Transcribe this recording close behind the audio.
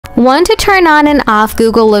Want to turn on and off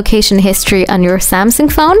Google location history on your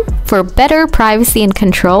Samsung phone for better privacy and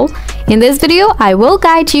control? In this video, I will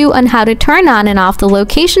guide you on how to turn on and off the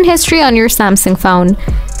location history on your Samsung phone.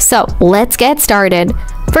 So let's get started.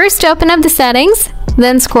 First, open up the settings,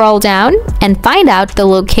 then scroll down and find out the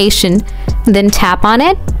location. Then tap on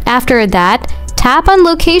it. After that, tap on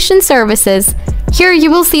Location Services. Here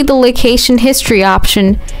you will see the location history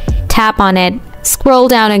option. Tap on it. Scroll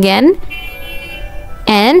down again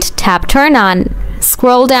and tap Turn On.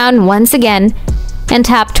 Scroll down once again and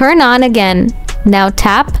tap Turn On again. Now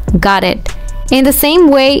tap Got It. In the same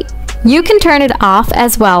way, you can turn it off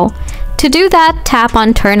as well. To do that, tap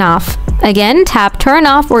on Turn Off. Again, tap Turn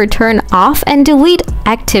Off or Turn Off and delete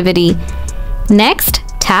activity. Next,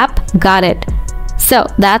 tap Got It. So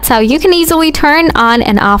that's how you can easily turn on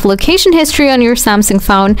and off location history on your Samsung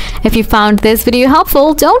phone. If you found this video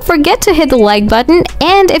helpful, don't forget to hit the like button,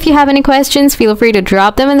 and if you have any questions, feel free to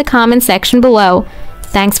drop them in the comment section below.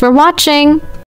 Thanks for watching!